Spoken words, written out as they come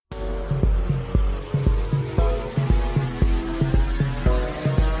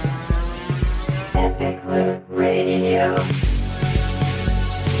Epic Loop Radio.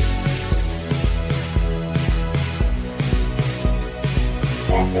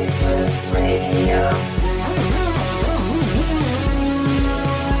 Epic Loop Radio.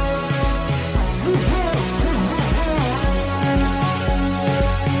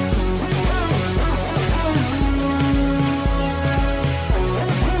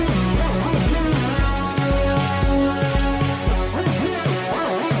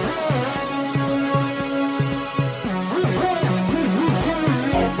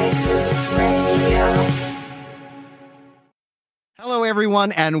 Hello,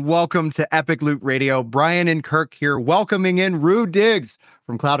 everyone, and welcome to Epic Loop Radio. Brian and Kirk here, welcoming in Rue Diggs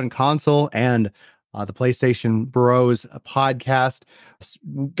from Cloud and Console and the PlayStation Bros podcast.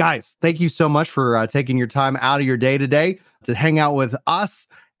 Guys, thank you so much for taking your time out of your day today to hang out with us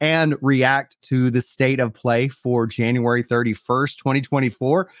and react to the state of play for January 31st,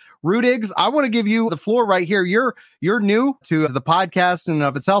 2024. Rue Diggs, I want to give you the floor right here. You're new to the podcast in and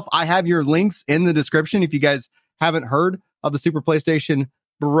of itself. I have your links in the description if you guys haven't heard of the Super PlayStation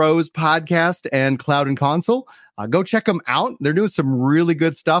Bros podcast and Cloud and Console. Go check them out. They're doing some really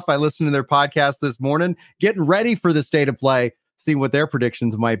good stuff. I listened to their podcast this morning, getting ready for the state of play, seeing what their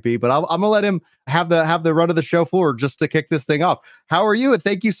predictions might be. But I'm gonna let him have the run of the show floor just to kick this thing off. How are you? And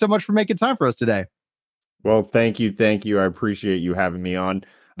thank you so much for making time for us today. Well, thank you. I appreciate you having me on.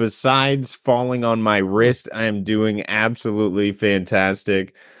 Besides falling on my wrist, I am doing absolutely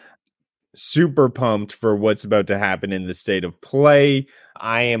fantastic. Super pumped for what's about to happen in the state of play.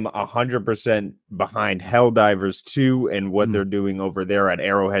 I am 100% behind Helldivers 2 and what they're doing over there at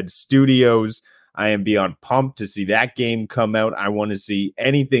Arrowhead Studios. I am beyond pumped to see that game come out. I want to see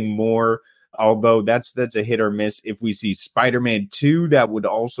anything more, although that's a hit or miss. If we see Spider-Man 2, that would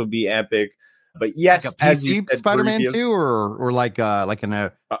also be epic. But yes, like a PC as you said, Spider-Man 2 or like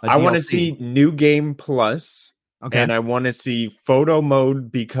a I want to see New Game Plus. Okay. And I want to see photo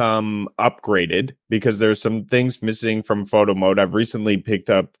mode become upgraded because there's some things missing from photo mode. I've recently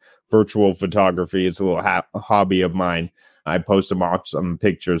picked up virtual photography. It's a little hobby of mine. I post some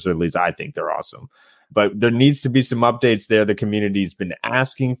pictures, or at least I think they're awesome. But there needs to be some updates there the community's been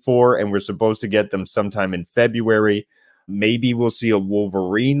asking for, and we're supposed to get them sometime in February. Maybe we'll see a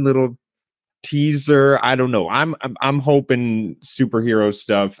Wolverine little teaser. I don't know. I'm hoping superhero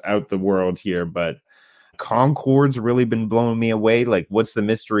stuff out the world here, but Concord's really been blowing me away. Like, what's the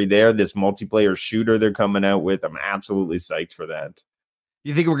mystery there? This multiplayer shooter they're coming out with. I'm absolutely psyched for that.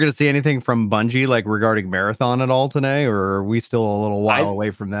 You think we're going to see anything from Bungie, like regarding Marathon at all today, or are we still a little while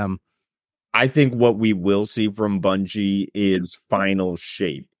away from them? I think what we will see from Bungie is final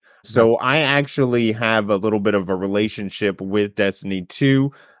shape. So I actually have a little bit of a relationship with Destiny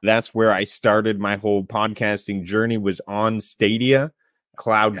 2. That's where I started my whole podcasting journey, was on Stadia.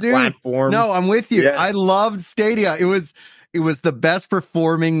 Cloud platform. No, I'm with you. Yes. I loved Stadia. It was the best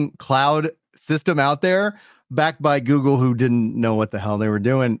performing cloud system out there, backed by Google, who didn't know what the hell they were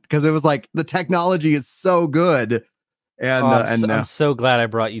doing, because it was like the technology is so good. And I'm so glad I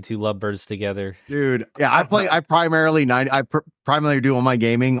brought you two lovebirds together, dude. Yeah, I primarily do all my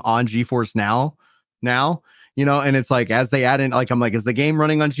gaming on GeForce Now. You know, and it's like, as they add in, like, I'm like, is the game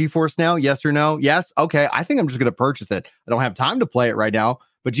running on GeForce Now? Yes or no? Yes. Okay. I think I'm just going to purchase it. I don't have time to play it right now,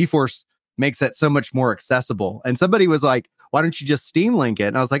 but GeForce makes it so much more accessible. And somebody was like, why don't you just Steam Link it?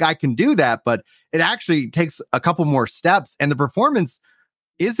 And I was like, I can do that, but it actually takes a couple more steps, and the performance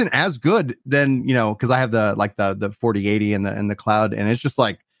isn't as good than, you know, because I have the 4080 and the cloud, and it's just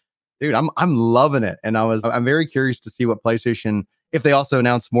like, dude, I'm loving it. And I'm very curious to see what PlayStation, if they also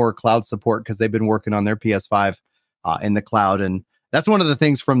announce more cloud support, because they've been working on their PS5 in the cloud. And that's one of the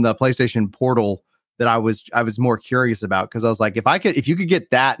things from the PlayStation Portal that I was more curious about, because I was like, if you could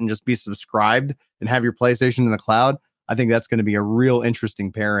get that and just be subscribed and have your PlayStation in the cloud, I think that's going to be a real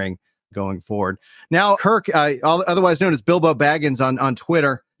interesting pairing going forward. Now, Kirk, otherwise known as Bilbo Baggins on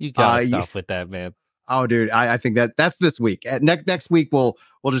Twitter. You gotta stop with that, man. Oh, dude, I think that's this week. Next week we'll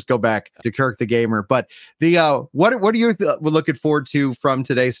just go back to Kirk the Gamer. But the what are you looking forward to from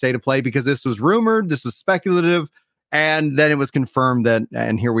today's state of play? Because this was rumored, this was speculative, and then it was confirmed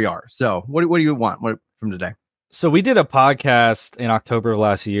and here we are. So what do you want from today? So we did a podcast in October of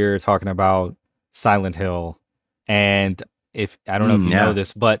last year talking about Silent Hill, and if I don't know if you know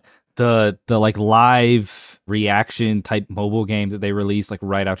this, but the like live reaction type mobile game that they released like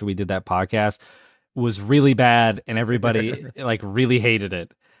right after we did that podcast was really bad, and everybody like really hated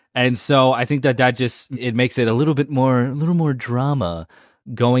it. And so I think that just, it makes it a little more drama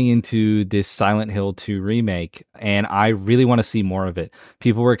going into this Silent Hill 2 remake, and I really want to see more of it.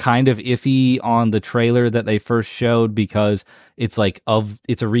 People were kind of iffy on the trailer that they first showed because it's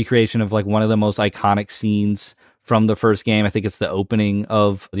a recreation of like one of the most iconic scenes from the first game. I think it's the opening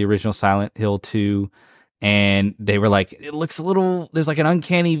of the original Silent Hill 2. And they were like, it looks a little, there's like an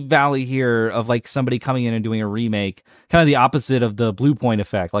uncanny valley here of like somebody coming in and doing a remake, kind of the opposite of the Blue Point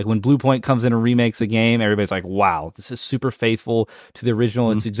effect. Like when Blue Point comes in and remakes a game, everybody's like, wow, this is super faithful to the original.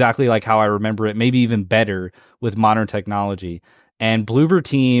 Mm-hmm. It's exactly like how I remember it, maybe even better with modern technology. And Bloober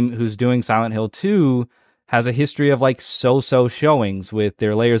Team, who's doing Silent Hill 2, has a history of like so-so showings with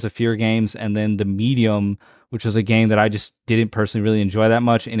their Layers of Fear games, and then The Medium, which was a game that I just didn't personally really enjoy that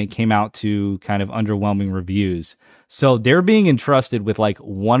much, and it came out to kind of underwhelming reviews. So they're being entrusted with like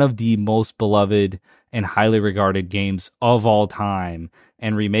one of the most beloved and highly regarded games of all time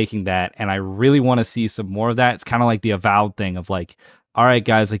and remaking that, and I really want to see some more of that. It's kind of like the Avowed thing of like, all right,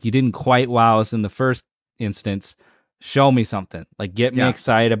 guys, like you didn't quite wow us in the first instance. Show me something. Like get me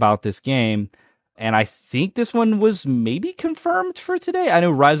excited about this game. And I think this one was maybe confirmed for today. I know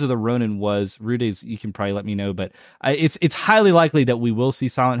Rise of the Ronin was. Rudes, you can probably let me know, but it's highly likely that we will see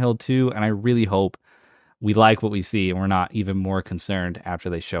Silent Hill 2, and I really hope we like what we see and we're not even more concerned after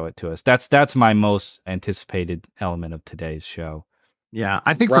they show it to us. That's my most anticipated element of today's show. Yeah,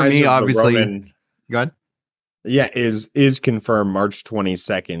 I think for me, obviously, go ahead. Yeah, is confirmed March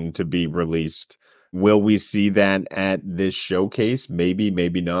 22nd to be released. Will we see that at this showcase? Maybe,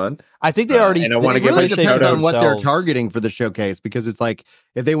 maybe not. I think they already. And I want to give a shout out on what they're targeting for the showcase, because it's like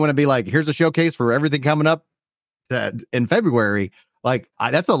if they want to be like, here's a showcase for everything coming up in February. Like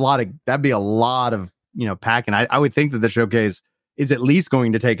that'd be a lot of packing. I would think that the showcase is at least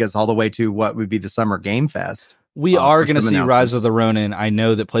going to take us all the way to what would be the Summer Game Fest. We are going to see Rise of the Ronin. I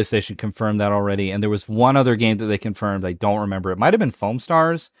know that PlayStation confirmed that already, and there was one other game that they confirmed. I don't remember. It might have been Foam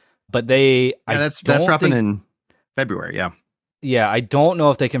Stars. But that's dropping in February. Yeah. I don't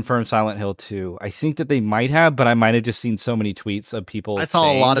know if they confirmed Silent Hill 2. I think that they might have, but I might have just seen so many tweets of people. I saw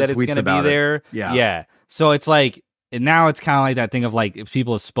a lot of tweets about it. There. Yeah. So it's like, and now it's kind of like that thing of like, if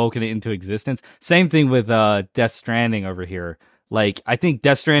people have spoken it into existence. Same thing with Death Stranding over here. Like, I think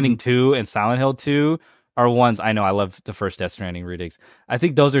Death Stranding 2 and Silent Hill 2 are ones. I know I love the first Death Stranding, Rudigs. I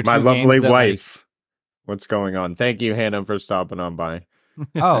think those are two. My lovely wife. What's going on? Thank you, Hannah, for stopping on by.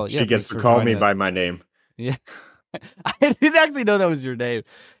 Oh, she gets to call me by my name. Yeah, I didn't actually know that was your name.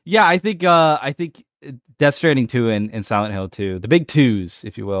 Yeah, I think Death Stranding 2 and Silent Hill 2, the big twos,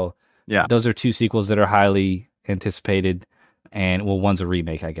 if you will. Yeah, those are two sequels that are highly anticipated, and one's a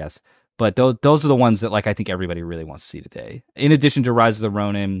remake, I guess. But those are the ones that like I think everybody really wants to see today. In addition to Rise of the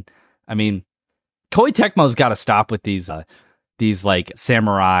Ronin, I mean, Koei Tecmo's got to stop with these like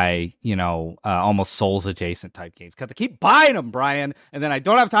samurai, almost Souls adjacent type games. Because I keep buying them, Brian, and then I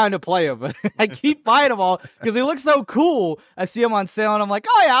don't have time to play them. I keep buying them all because they look so cool. I see them on sale, and I'm like,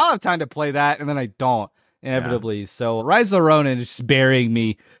 oh yeah, I'll have time to play that, and then I don't, inevitably. Yeah. So Rise of the Ronin is just burying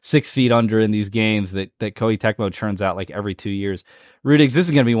me 6 feet under in these games that Koei Tecmo churns out like every 2 years. Rudigs, this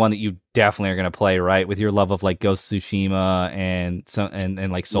is going to be one that you definitely are going to play, right? With your love of like Ghost of Tsushima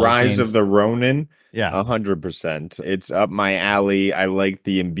and like Souls Rise games. of the Ronin. Yeah, 100%. It's up my alley. I like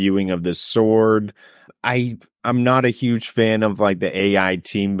the imbuing of the sword. I'm not a huge fan of like the AI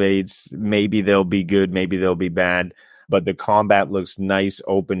teammates. Maybe they'll be good, maybe they'll be bad. But the combat looks nice,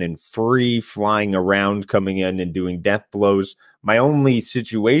 open and free, flying around, coming in and doing death blows. My only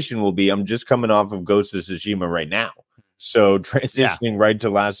situation will be I'm just coming off of Ghost of Tsushima right now. So transitioning right to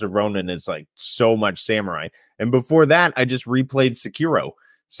Last of Ronin, it's like so much samurai. And before that, I just replayed Sekiro.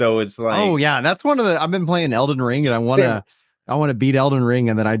 So it's like, oh yeah, that's one of the. I've been playing Elden Ring, and I want to beat Elden Ring,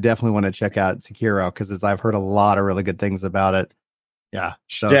 and then I definitely want to check out Sekiro because I've heard a lot of really good things about it. Yeah,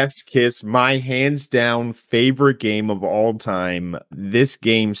 Chef's Kiss, my hands down favorite game of all time. This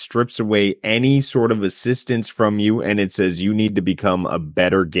game strips away any sort of assistance from you, and it says you need to become a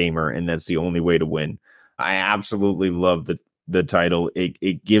better gamer, and that's the only way to win. I absolutely love the title.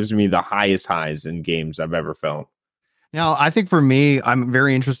 It gives me the highest highs in games I've ever felt. Now, I think for me, I'm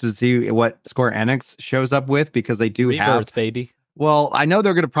very interested to see what Square Enix shows up with because they do Rebirth, baby. Well, I know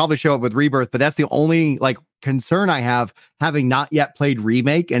they're going to probably show up with Rebirth, but that's the only like concern I have, having not yet played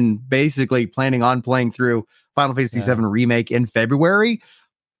Remake and basically planning on playing through Final Fantasy VII Remake in February.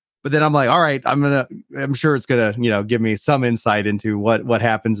 But then I'm like, all right, I'm sure it's gonna, give me some insight into what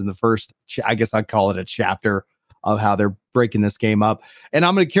happens in the first. I guess I'd call it a chapter of how they're breaking this game up. And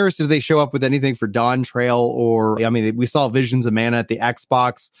I'm curious if they show up with anything for Dawn Trail or, we saw Visions of Mana at the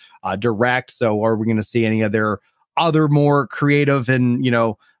Xbox Direct. So are we going to see any of their other more creative and,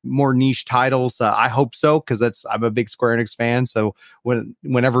 more niche titles. I hope so, because I'm a big Square Enix fan. So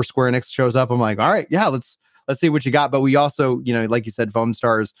whenever Square Enix shows up, I'm like, all right, yeah, let's see what you got. But we also, like you said, Foam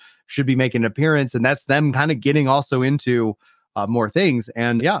Stars should be making an appearance, and that's them kind of getting also into more things.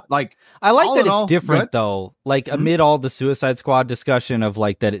 And yeah, like I like that it's different though. Like amid all the Suicide Squad discussion of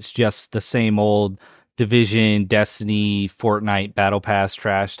like that it's just the same old Division, Destiny, Fortnite, Battle Pass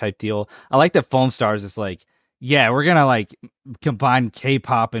trash type deal. I like that Foam Stars is like, yeah, we're gonna like combine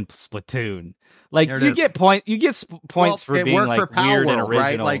K-pop and Splatoon. Like you get points for being like weird and original.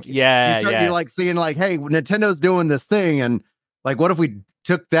 Right? Like you're like seeing like, hey, Nintendo's doing this thing, and like, what if we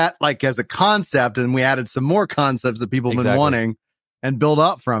took that like as a concept and we added some more concepts that people have been wanting and build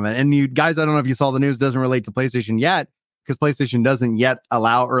up from it. And you guys, I don't know if you saw the news, doesn't relate to PlayStation yet, because PlayStation doesn't yet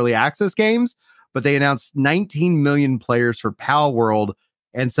allow early access games, but they announced 19 million players for Pal World,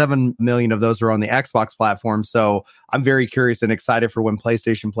 and 7 million of those are on the Xbox platform. So I'm very curious and excited for when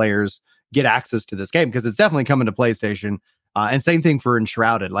PlayStation players get access to this game, because it's definitely coming to PlayStation. And same thing for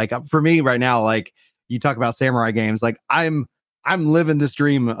Enshrouded. Like for me right now, like you talk about samurai games, like I'm living this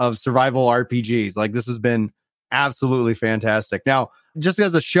dream of survival RPGs. Like this has been absolutely fantastic. Now, just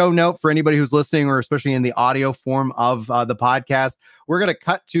as a show note for anybody who's listening, or especially in the audio form of the podcast, we're going to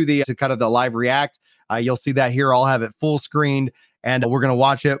cut to kind of the live react. You'll see that here. I'll have it full screened, and we're going to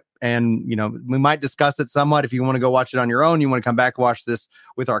watch it. And, we might discuss it somewhat. If you want to go watch it on your own, you want to come back, watch this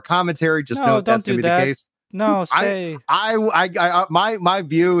with our commentary, just know that's going to be the case. No, stay. My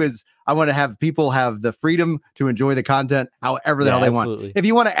view is I want to have people have the freedom to enjoy the content however the hell they want. If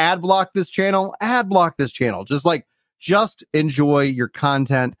you want to ad block this channel, just enjoy your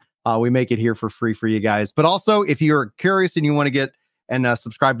content. We make it here for free for you guys. But also, if you're curious and you want to get and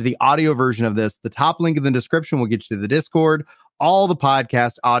subscribe to the audio version of this, the top link in the description will get you to the Discord, all the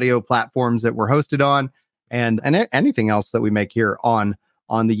podcast audio platforms that we're hosted on, and anything else that we make here on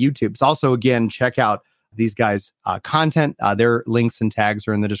the YouTube. So also, again, check out these guys' content. Their links and tags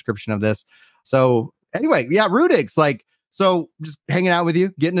are in the description of this. So anyway, yeah, Rudix, so just hanging out with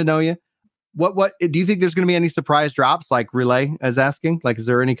you, getting to know you. What do you think there's going to be any surprise drops, like Relay is asking? Like, is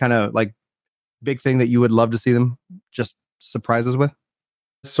there any kind of like big thing that you would love to see them just surprise us with?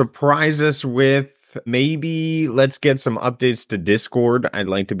 Surprise us with, maybe let's get some updates to Discord. I'd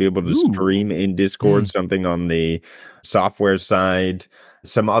like to be able to stream in Discord, something on the software side.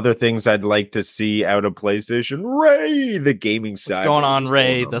 Some other things I'd like to see out of PlayStation. Ray, the gaming side. What's going on,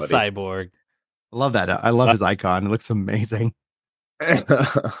 Ray, the cyborg? I love that. I love his icon. It looks amazing.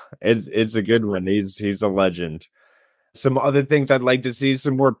 It's a good one. He's a legend. Some other things I'd like to see,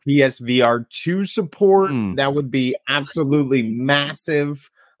 some more PSVR 2 support. That would be absolutely massive.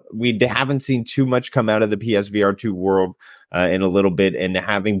 We haven't seen too much come out of the PSVR 2 world in a little bit, and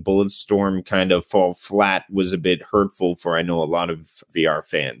having Bulletstorm kind of fall flat was a bit hurtful for, I know, a lot of VR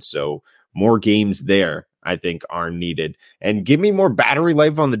fans. So more games there, I think, are needed. And give me more battery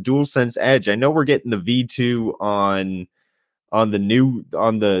life on the DualSense Edge. I know we're getting the V2 on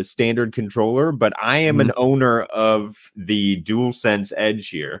the standard controller, but I am an owner of the DualSense Edge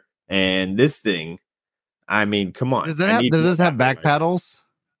here, and this thing, I mean, come on. Does it have back paddles?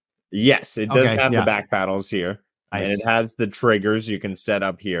 Yes, it does have the back paddles here. Nice. And it has the triggers you can set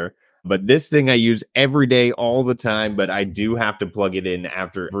up here. But this thing I use every day, all the time, but I do have to plug it in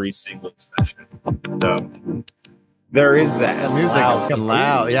after every single session. So there is that. That music is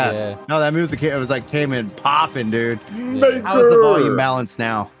loud. Yeah. No, that music came in popping, dude. Maker. How's the volume balance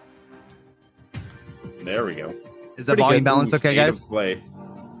now? There we go. Is the volume balance okay, guys? Play.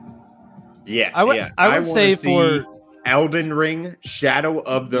 Yeah. I would say for Elden Ring, Shadow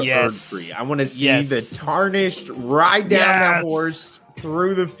of the Erdtree. I want to see the Tarnished ride down that horse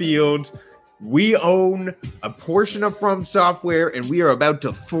through the field. We own a portion of From Software, and we are about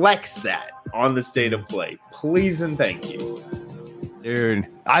to flex that on the State of Play. Please and thank you, dude.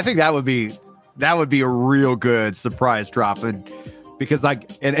 I think that would be a real good surprise drop, because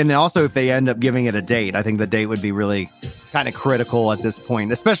and also if they end up giving it a date, I think the date would be really kind of critical at this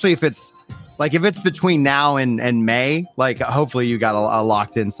point, especially if it's between now and May. Like, hopefully you got a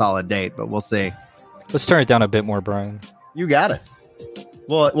locked in solid date, but we'll see. Let's turn it down a bit more, Brian. You got it.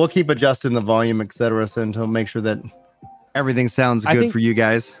 We'll keep adjusting the volume, etc., until make sure that everything sounds good for you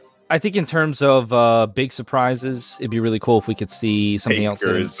guys. I think in terms of big surprises, it'd be really cool if we could see something else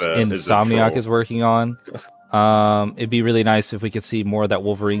that Insomniac is working on. It'd be really nice if we could see more of that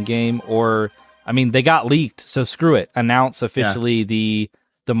Wolverine game. Or, I mean, they got leaked, so screw it. Announce officially the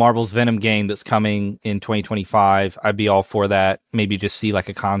the Marvel's Venom game that's coming in 2025. I'd be all for that. Maybe just see like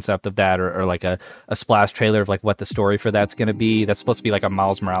a concept of that, or like a splash trailer of like what the story for that's going to be. That's supposed to be like a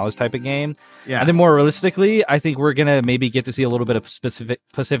Miles Morales type of game. Yeah. And then more realistically, I think we're going to maybe get to see a little bit of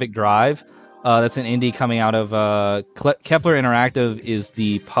Pacific Drive. That's an indie coming out of Kepler Interactive is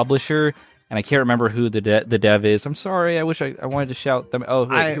the publisher. And I can't remember who the dev is. I'm sorry. I wish I wanted to shout them. Oh,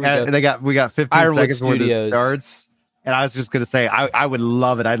 we got 15 Ironwood seconds before this Studios. starts. And I was just going to say, I would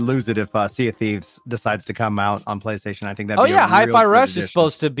love it. I'd lose it if Sea of Thieves decides to come out on PlayStation. I think that'd be Hi-Fi Rush is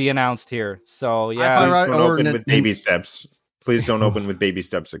supposed to be announced here. So, yeah. Please don't open with baby steps. Please don't open with baby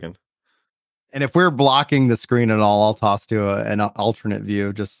steps again. And if we're blocking the screen and all, I'll toss to an alternate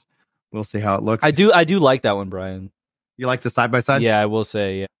view. Just we'll see how it looks. I do like that one, Brian. You like the side-by-side? Yeah, I will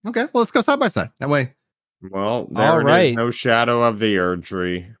say, yeah. Okay, well, let's go side-by-side. That way. Well, there it is. No Shadow of the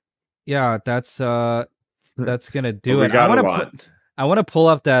Erdtree. Yeah, that's gonna do it. I want to pull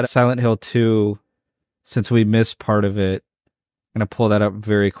up that Silent Hill 2 since we missed part of it. I'm gonna pull that up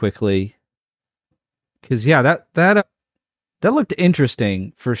very quickly because that looked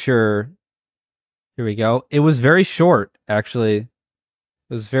interesting for sure. Here we go. It was very short, actually. It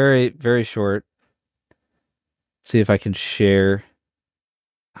was very, very short. Let's see if I can share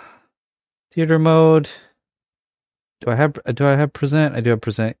theater mode. Do I have present? I do have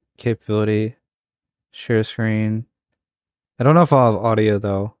present capability. Share screen. I don't know if I'll have audio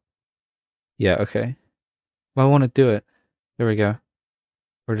though. Yeah, okay. Well, I want to do it. There we go.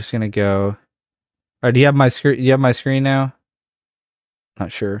 We're just gonna go. All right, do you have my screen? You have my screen now?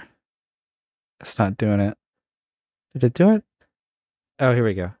 Not sure. It's not doing it. Did it do it? Oh, here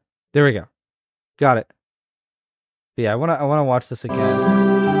we go. There we go. Got it. Yeah, I wanna watch this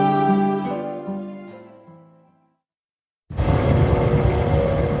again.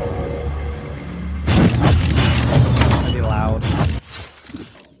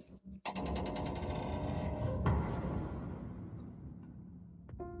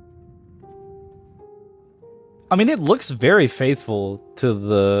 I mean, it looks very faithful to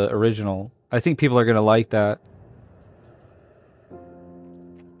the original. I think people are going to like that.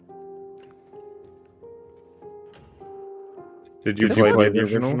 Did you play the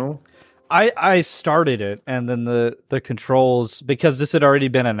original? I started it, and then the controls, because this had already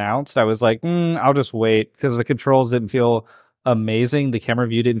been announced, I was like, I'll just wait, because the controls didn't feel amazing. The camera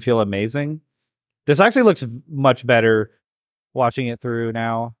view didn't feel amazing. This actually looks much better watching it through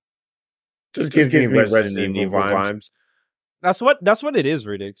now. Just gives me Resident Evil vibes. That's what it is,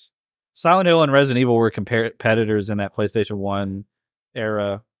 Redix. Silent Hill and Resident Evil were competitors in that PlayStation 1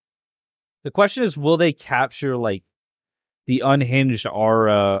 era. The question is, will they capture like the unhinged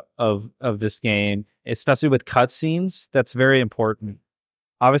aura of this game, especially with cutscenes? That's very important.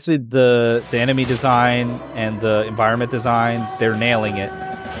 Obviously, the enemy design and the environment design, they're nailing it.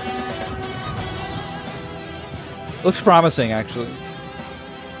 Looks promising, actually.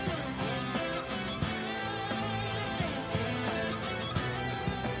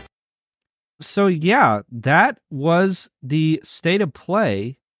 So yeah, that was the state of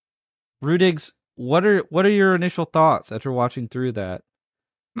play. Rudigs, what are your initial thoughts after watching through that?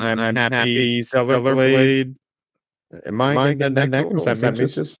 I'm happy Stellar Blade. Am I the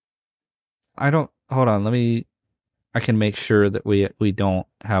next? I don't. Hold on. I can make sure that we don't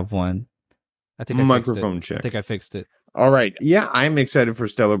have one. I think microphone check. I think I fixed it. All right. Yeah, I'm excited for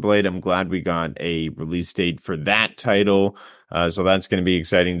Stellar Blade. I'm glad we got a release date for that title. So that's going to be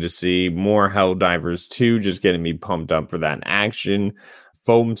exciting to see. More Helldivers 2, just getting me pumped up for that action.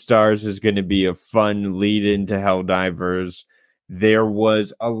 Foam Stars is going to be a fun lead into Helldivers. There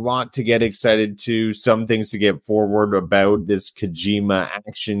was a lot to get excited to, some things to get forward about this Kojima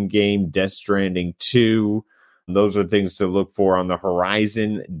action game, Death Stranding 2. Those are things to look for on the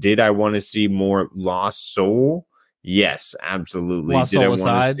horizon. Did I want to see more Lost Soul? Yes, absolutely. Lost Did Soul I want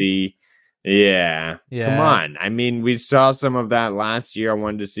aside? to see? Yeah. Come on. I mean, we saw some of that last year. I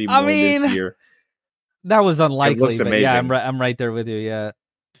wanted to see more this year. That was unlikely. It looks but amazing. Yeah, I'm right there with you. Yeah.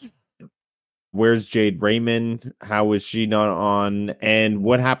 Where's Jade Raymond? How is she not on? And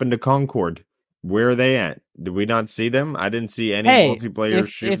what happened to Concord? Where are they at? Did we not see them? I didn't see any multiplayer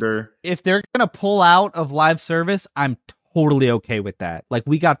shooter. If they're gonna pull out of live service, I'm totally okay with that. Like,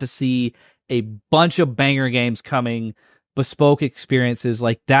 we got to see a bunch of banger games coming, bespoke experiences.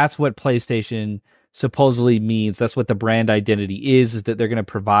 Like, that's what PlayStation supposedly means. That's what the brand identity is that they're going to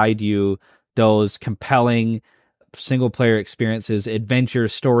provide you those compelling single player experiences, adventure,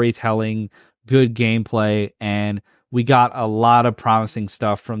 storytelling, good gameplay. And we got a lot of promising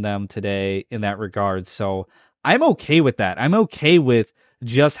stuff from them today in that regard. So I'm okay with that. I'm okay with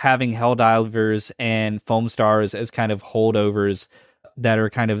just having Helldivers and Foam Stars as kind of holdovers that are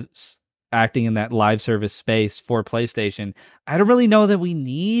kind of acting in that live service space for PlayStation. I don't really know that we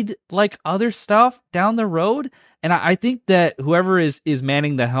need like other stuff down the road. And I think that whoever is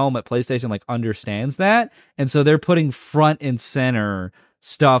manning the helm at PlayStation like understands that. And so they're putting front and center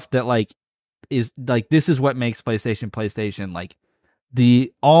stuff that like is like, this is what makes PlayStation. Like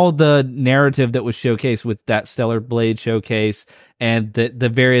all the narrative that was showcased with that Stellar Blade showcase and the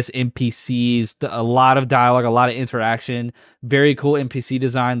various NPCs, a lot of dialogue, a lot of interaction, very cool NPC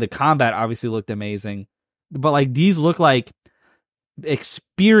design. The combat obviously looked amazing, but like these look like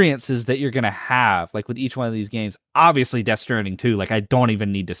experiences that you're going to have like with each one of these games. Obviously Death Stranding too. Like I don't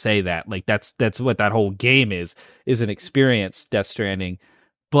even need to say that. Like that's what that whole game is an experience, Death Stranding.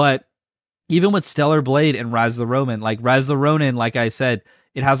 But even with Stellar Blade and Rise of the Ronin, like I said,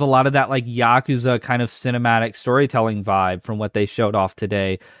 it has a lot of that like Yakuza kind of cinematic storytelling vibe from what they showed off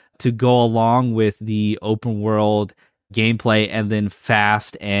today to go along with the open world gameplay and then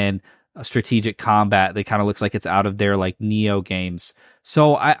fast and strategic combat that kind of looks like it's out of their like Neo games.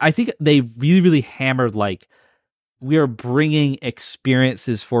 So I think they really, really hammered like, we are bringing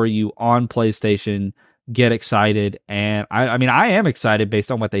experiences for you on PlayStation. Get excited. And I mean, I am excited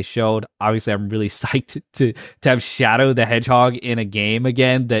based on what they showed. Obviously, I'm really psyched to have Shadow the Hedgehog in a game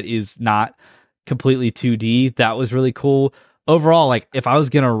again that is not completely 2D. That was really cool. Overall, like if I was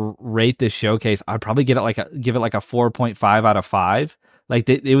gonna rate this showcase, I'd probably give it like a 4.5 out of 5. Like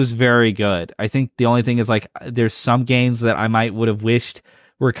it was very good. I think the only thing is like there's some games that I would have wished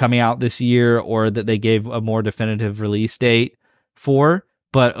were coming out this year or that they gave a more definitive release date for.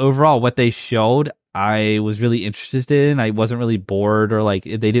 But overall, what they showed, I was really interested in. I wasn't really bored or like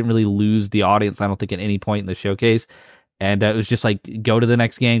they didn't really lose the audience, I don't think, at any point in the showcase. And it was just like, go to the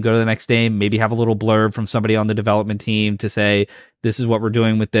next game, maybe have a little blurb from somebody on the development team to say, this is what we're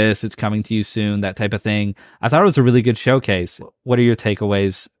doing with this. It's coming to you soon, that type of thing. I thought it was a really good showcase. What are your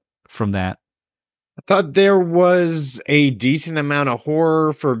takeaways from that? I thought there was a decent amount of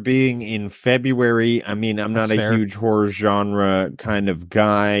horror for being in February. I mean, I'm not a huge horror genre kind of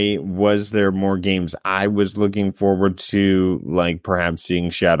guy. Was there more games I was looking forward to, like perhaps seeing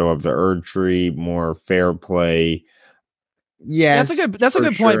Shadow of the Erdtree, more Fair Play? Yes, that's a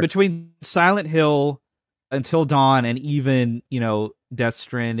good point. Between Silent Hill, Until Dawn, and even Death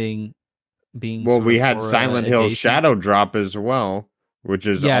Stranding being we had Silent Hill Shadow Drop as well, which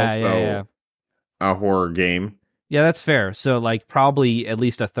is also a horror game. Yeah, that's fair. So like probably at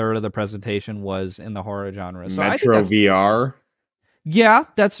least a third of the presentation was in the horror genre. So Metro VR. Yeah,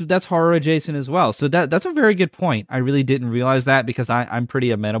 that's horror adjacent as well. So that's a very good point. I really didn't realize that because I'm pretty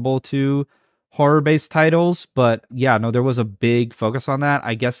amenable to horror-based titles, but yeah, no, there was a big focus on that.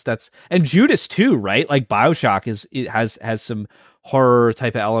 I guess and Judas too, right? Like BioShock has some horror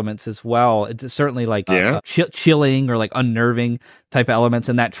type of elements as well. It's certainly like chilling or like unnerving type of elements,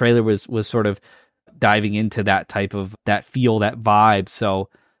 and that trailer was sort of diving into that type of that feel, that vibe. So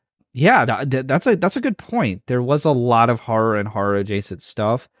yeah, that's a good point. There was a lot of horror and horror adjacent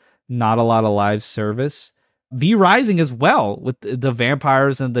stuff, not a lot of live service. V Rising as well with the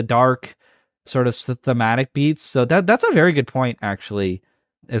vampires and the dark sort of thematic beats. So that's a very good point actually,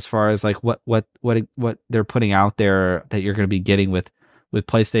 as far as like what they're putting out there that you're going to be getting with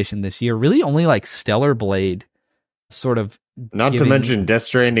PlayStation this year. Really only like Stellar Blade sort of. Not to mention Death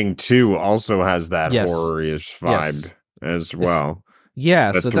Stranding 2 also has that horror-ish vibe as well.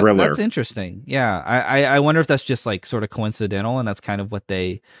 Yeah, so that's interesting. Yeah, I wonder if that's just like sort of coincidental and that's kind of what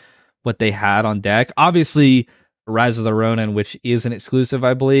they had on deck. Obviously, Rise of the Ronin, which is an exclusive,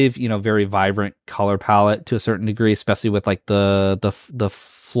 I believe, very vibrant color palette to a certain degree, especially with like the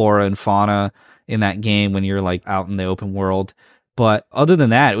flora and fauna in that game when you're like out in the open world. But other than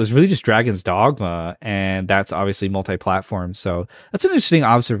that, it was really just Dragon's Dogma, and that's obviously multi-platform. So that's an interesting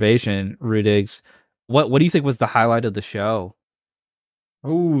observation, Rudigs. What do you think was the highlight of the show?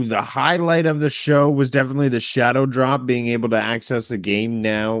 Oh, the highlight of the show was definitely the Shadow Drop, being able to access the game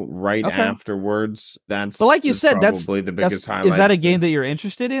now afterwards. But like you said, that's probably the biggest highlight. Is that a game that you're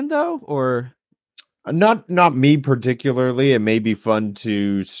interested in though, or? Not me particularly. It may be fun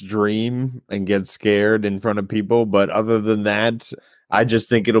to stream and get scared in front of people, but other than that, I just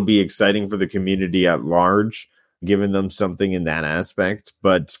think it'll be exciting for the community at large, giving them something in that aspect.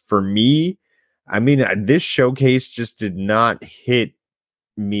 But for me, I mean, this showcase just did not hit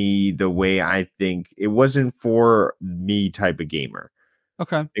me the way I think it wasn't for me type of gamer.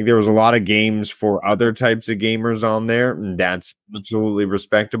 Okay. I think there was a lot of games for other types of gamers on there, and that's absolutely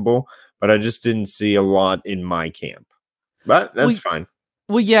respectable. But I just didn't see a lot in my camp. But that's fine.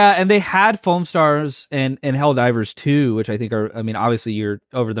 Well, yeah, and they had Foam Stars and Helldivers 2, which I think are, I mean, obviously you're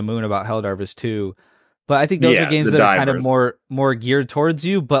over the moon about Helldivers 2. But I think those are games that are kind of more geared towards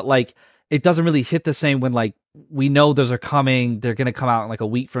you, but like it doesn't really hit the same when like we know those are coming, they're going to come out in like a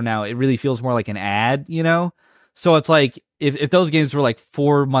week from now. It really feels more like an ad, you know? So it's like if those games were like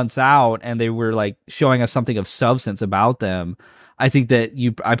 4 months out and they were like showing us something of substance about them, I think that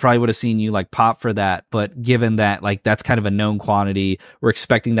I probably would have seen you like pop for that. But given that like that's kind of a known quantity, we're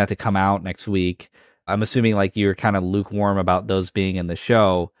expecting that to come out next week. I'm assuming like you're kind of lukewarm about those being in the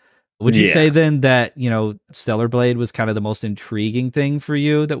show. Would you say then that, you know, Stellar Blade was kind of the most intriguing thing for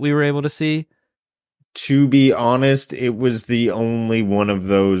you that we were able to see? To be honest, it was the only one of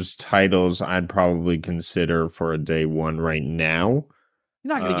those titles I'd probably consider for a day one right now.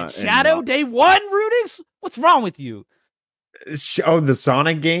 You're not going to get Shadow day one, Rudix? What's wrong with you? Oh, the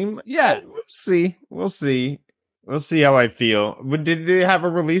Sonic game? Yeah. We'll see. We'll see how I feel. But did they have a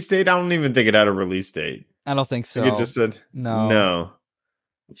release date? I don't even think it had a release date. I don't think so. It just said no.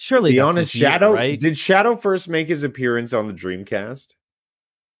 Surely the honest Shadow, right? Did Shadow first make his appearance on the Dreamcast?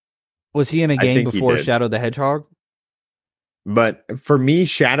 Was he in a game before Shadow the Hedgehog? But for me,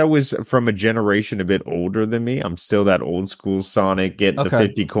 Shadow is from a generation a bit older than me. I'm still that old school Sonic, getting the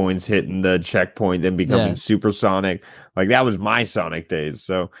 50 coins, hitting the checkpoint, then becoming Super Sonic. Like that was my Sonic days.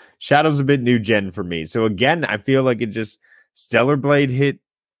 So Shadow's a bit new gen for me. So again, I feel like it just Stellar Blade hit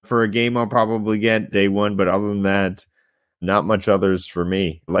for a game I'll probably get day one. But other than that, not much others for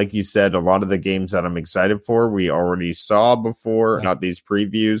me. Like you said, a lot of the games that I'm excited for, we already saw before, not these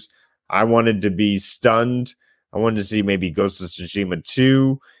previews. I wanted to be stunned. I wanted to see maybe Ghost of Tsushima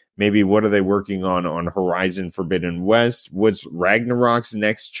 2. Maybe what are they working on Horizon Forbidden West? What's Ragnarok's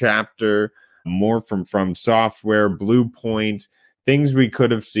next chapter? More from Software, Blue Point, things we could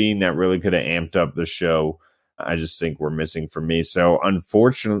have seen that really could have amped up the show. I just think we're missing for me. So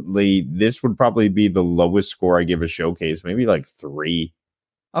unfortunately, this would probably be the lowest score I give a showcase, maybe like 3.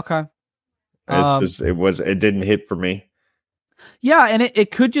 Okay. It didn't hit for me. Yeah, and it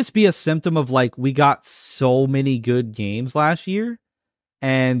could just be a symptom of like we got so many good games last year,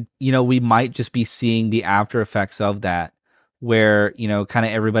 and you know we might just be seeing the after effects of that, where you know kind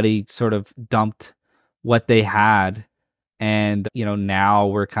of everybody sort of dumped what they had, and you know now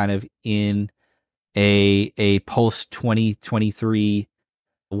we're kind of in a post 2023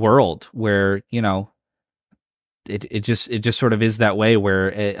 world where you know it just sort of is that way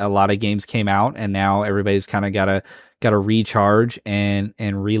where a lot of games came out and now everybody's kind of got to recharge and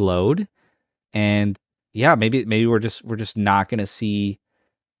reload, and yeah, maybe we're just not going to see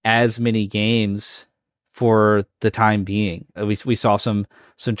as many games for the time being. We saw some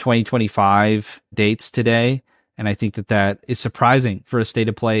 2025 dates today, and I think that is surprising for a state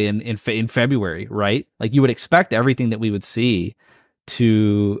of play in February, right? Like you would expect everything that we would see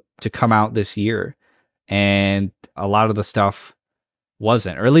to come out this year, and a lot of the stuff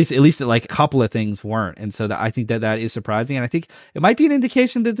wasn't, or at least like a couple of things weren't. And so I think that is surprising. And I think it might be an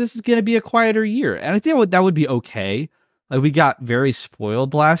indication that this is going to be a quieter year. And I think that would be okay. Like we got very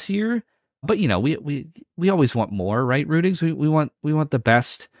spoiled last year, but you know, we always want more, right? Rootings. We want the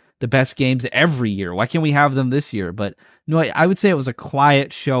best games every year. Why can't we have them this year? But no, I would say it was a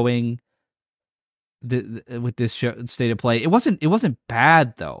quiet showing with this state of play. It wasn't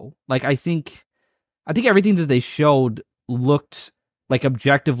bad though. Like I think everything that they showed looked like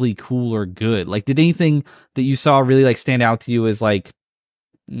objectively cool or good. Like did anything that you saw really like stand out to you as like,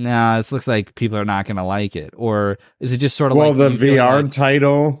 nah, this looks like people are not going to like it? Or is it just sort of like the VR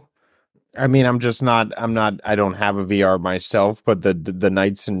title? I mean, I don't have a VR myself, but the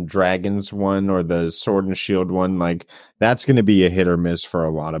Knights and Dragons one or the Sword and Shield one, like that's going to be a hit or miss for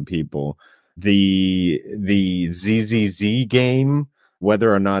a lot of people. The ZZZ game,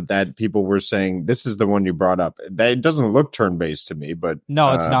 whether or not that people were saying this is the one you brought up, that it doesn't look turn-based to me, but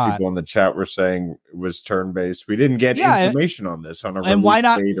no, it's not. People in the chat were saying it was turn-based. We didn't get information on this on a release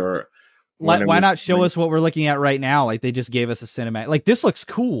date or why not show us what we're looking at right now? Like they just gave us a cinematic. Like this looks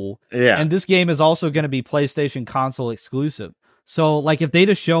cool. Yeah. And this game is also going to be PlayStation console exclusive. So like if they'd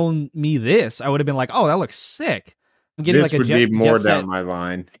have shown me this, I would have been like, oh, that looks sick. I'm getting this like a would be more down my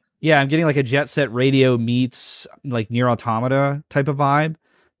line. Yeah, I'm getting like a Jet Set Radio meets like Nier Automata type of vibe.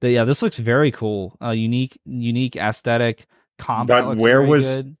 But yeah, this looks very cool. Unique aesthetic. Combat looks very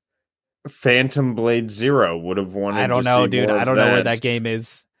good. Phantom Blade Zero would have wanted. I don't know, dude. I don't know where that game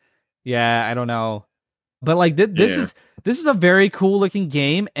is. Yeah, I don't know. But like this is a very cool looking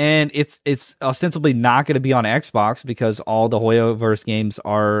game, and it's ostensibly not going to be on Xbox because all the Hoyoverse games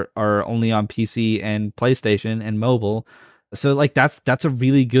are only on PC and PlayStation and mobile. So like that's a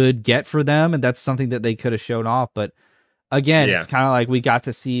really good get for them, and that's something that they could have shown off. But again, it's kind of like we got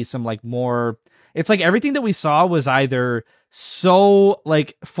to see some like more It's like everything that we saw was either so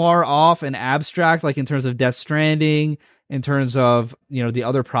like far off and abstract, like in terms of Death Stranding, in terms of, you know, the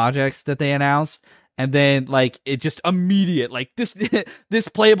other projects that they announced. And then like it just immediate, like this this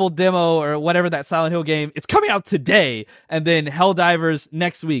playable demo or whatever, that Silent Hill game, it's coming out today. And then Helldivers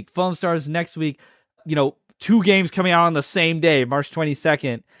next week, Foam Stars next week, you know, 2 games coming out on the same day, March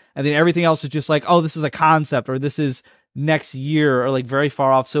 22nd. And then everything else is just like, oh, this is a concept, or this is next year, or like very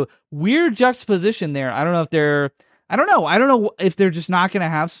far off. So weird juxtaposition there. I don't know if they're just not going to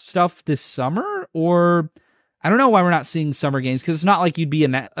have stuff this summer, or I don't know why we're not seeing summer games, because it's not like you'd be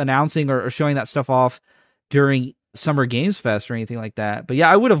announcing or showing that stuff off during Summer Games Fest or anything like that. But yeah,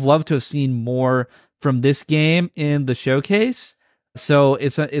 I would have loved to have seen more from this game in the showcase. So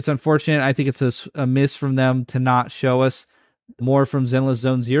it's unfortunate. I think it's a miss from them to not show us more from Zenless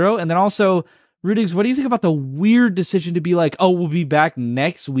Zone Zero. And then also, Rudigs, what do you think about the weird decision to be like, oh, we'll be back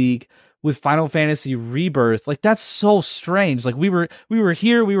next week with Final Fantasy Rebirth? Like, that's so strange. Like, we were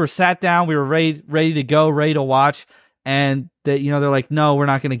here, we were sat down, we were ready to go, ready to watch, and that, you know, they're like, no, we're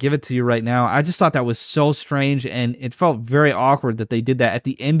not going to give it to you right now. I just thought that was so strange, and it felt very awkward that they did that at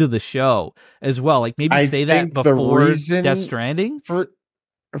the end of the show as well. Like, maybe say that before Death Stranding.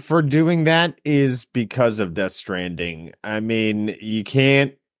 For doing that is because of Death Stranding. I mean, you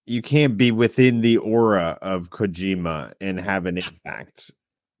can't be within the aura of Kojima and have an impact.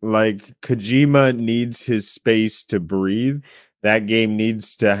 Like, Kojima needs his space to breathe. That game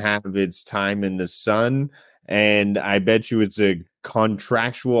needs to have its time in the sun. And I bet you it's a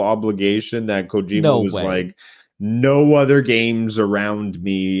contractual obligation that Kojima was like, no other games around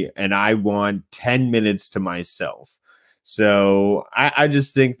me, and I want 10 minutes to myself. So I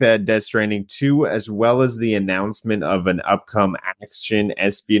just think that Death Stranding 2, as well as the announcement of an upcoming action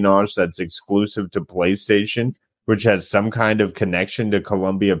espionage that's exclusive to PlayStation, which has some kind of connection to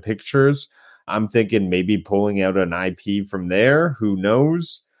Columbia Pictures, I'm thinking maybe pulling out an IP from there. Who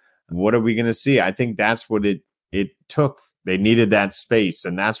knows? What are we going to see? I think that's what it took. They needed that space,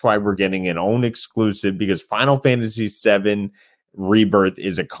 and that's why we're getting an own exclusive, because Final Fantasy VII Rebirth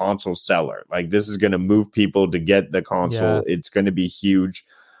is a console seller. Like, this is going to move people to get the console. Yeah. It's going to be huge.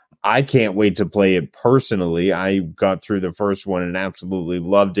 I can't wait to play it personally. I got through the first one and absolutely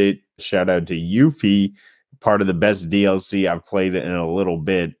loved it. Shout out to Yuffie, part of the best DLC I've played in a little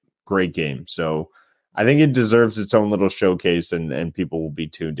bit. Great game. So I think it deserves its own little showcase, and people will be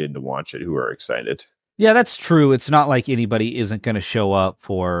tuned in to watch it who are excited. Yeah, that's true. It's not like anybody isn't going to show up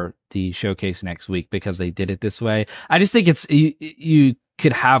for the showcase next week because they did it this way. I just think it's you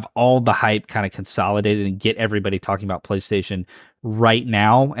could have all the hype kind of consolidated and get everybody talking about PlayStation right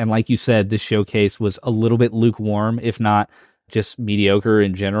now. And like you said, this showcase was a little bit lukewarm, if not just mediocre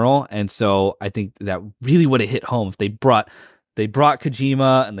in general. And so I think that really would have hit home if they brought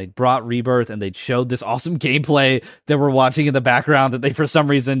Kojima and they brought Rebirth and they showed this awesome gameplay that we're watching in the background that they for some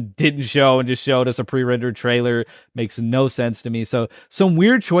reason didn't show and just showed us a pre-rendered trailer. Makes no sense to me. So some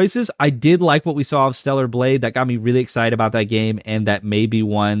weird choices. I did like what we saw of Stellar Blade. That got me really excited about that game, and that may be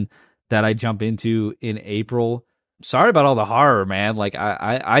one that I jump into in April. Sorry about all the horror, man. Like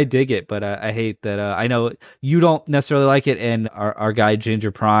I dig it, but I hate that. I know you don't necessarily like it, and our guy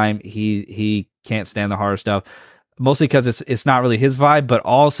Ginger Prime, he can't stand the horror stuff. Mostly because it's not really his vibe, but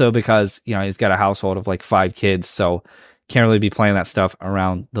also because, you know, he's got a household of like 5 kids, so can't really be playing that stuff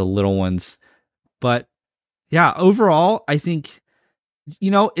around the little ones. But yeah, overall, I think,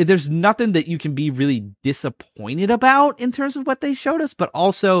 you know, there's nothing that you can be really disappointed about in terms of what they showed us, but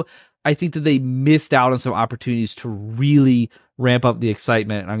also I think that they missed out on some opportunities to really ramp up the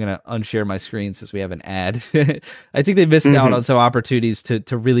excitement. I'm going to unshare my screen since we have an ad. I think they missed out on some opportunities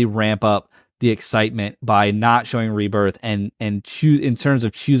to really ramp up the excitement by not showing Rebirth and choose in terms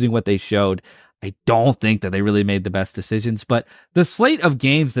of choosing what they showed. I don't think that they really made the best decisions, but the slate of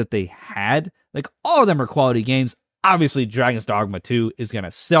games that they had, like all of them are quality games. Obviously, Dragon's Dogma 2 is going to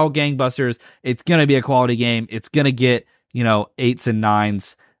sell gangbusters. It's going to be a quality game. It's going to get, you know, 8s and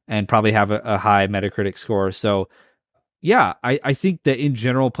 9s and probably have a high Metacritic score. So yeah, I think that in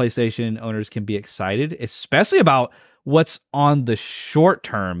general, PlayStation owners can be excited, especially about what's on the short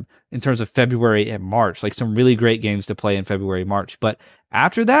term in terms of February and March, like some really great games to play in February, March. But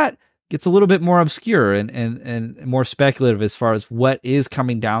after that, gets a little bit more obscure and more speculative as far as what is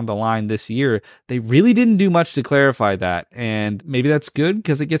coming down the line this year. They really didn't do much to clarify that. And maybe that's good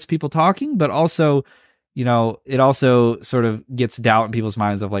because it gets people talking, but also, you know, it also sort of gets doubt in people's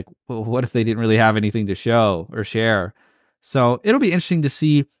minds of like, well, what if they didn't really have anything to show or share? So it'll be interesting to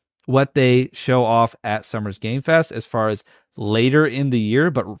see what they show off at Summer's Game Fest as far as later in the year.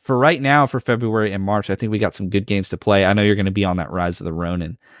 But for right now, for February and March, I think we got some good games to play. I know you're going to be on that Rise of the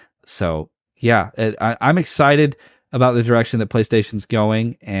Ronin. So yeah, I'm excited about the direction that PlayStation's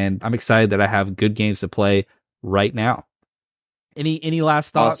going, and I'm excited that I have good games to play right now. Any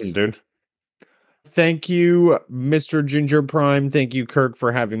last thoughts? Awesome, dude. Thank you, Mr. Ginger Prime. Thank you, Kirk,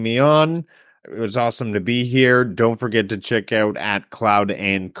 for having me on. It was awesome to be here. Don't forget to check out at Cloud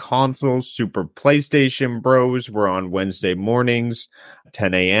and Console Super PlayStation Bros. We're on Wednesday mornings,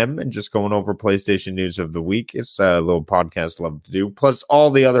 10 a.m. and just going over PlayStation news of the week. It's a little podcast love to do. Plus all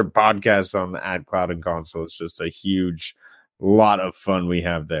the other podcasts on at Cloud and Console. It's just a huge lot of fun we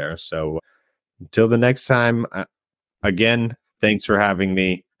have there. So until the next time, again, thanks for having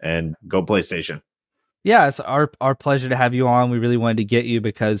me, and go PlayStation. Yeah, it's our pleasure to have you on. We really wanted to get you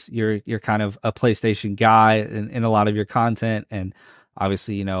because you're kind of a PlayStation guy in a lot of your content, and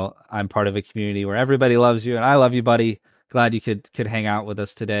obviously, you know, I'm part of a community where everybody loves you, and I love you, buddy. Glad you could hang out with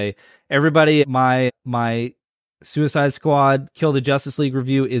us today. Everybody, my Suicide Squad Kill the Justice League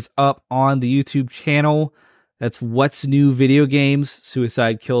review is up on the YouTube channel. That's What's New Video Games,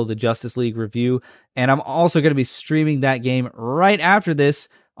 Suicide Kill the Justice League review. And I'm also going to be streaming that game right after this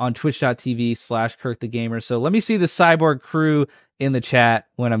on twitch.tv/KirkTheGamer. So let me see the Cyborg crew in the chat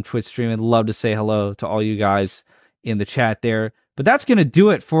when I'm Twitch streaming. Love to say hello to all you guys in the chat there. But that's going to do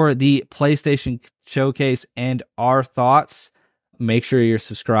it for the PlayStation Showcase and our thoughts. Make sure you're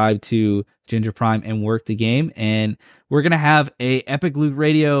subscribed to Ginger Prime and Work the Game. And we're going to have a Epic Loot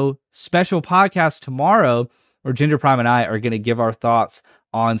Radio special podcast tomorrow where Ginger Prime and I are going to give our thoughts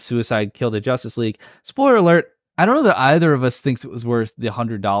on Suicide Kill the Justice League. Spoiler alert, I don't know that either of us thinks it was worth the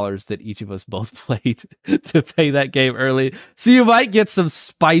 $100 that each of us both played to pay that game early. So you might get some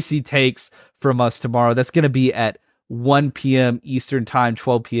spicy takes from us tomorrow. That's going to be at 1 p.m. Eastern Time,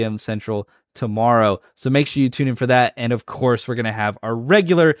 12 p.m. Central tomorrow. So make sure you tune in for that. And of course, we're going to have our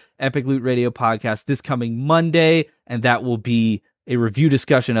regular Epic Loot Radio podcast this coming Monday, and that will be a review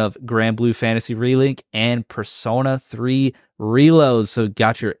discussion of Grand Blue Fantasy Relink and Persona 3 Reload. So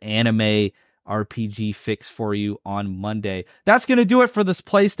got your anime RPG fix for you on Monday. That's going to do it for this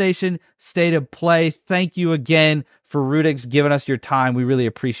PlayStation State of Play. Thank you again for Rudix giving us your time. We really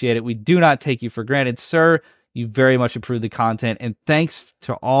appreciate it. We do not take you for granted, sir. You very much improved the content. And thanks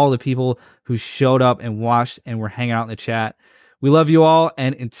to all the people who showed up and watched and were hanging out in the chat. We love you all.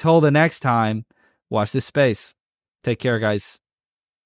 And until the next time, watch this space. Take care, guys.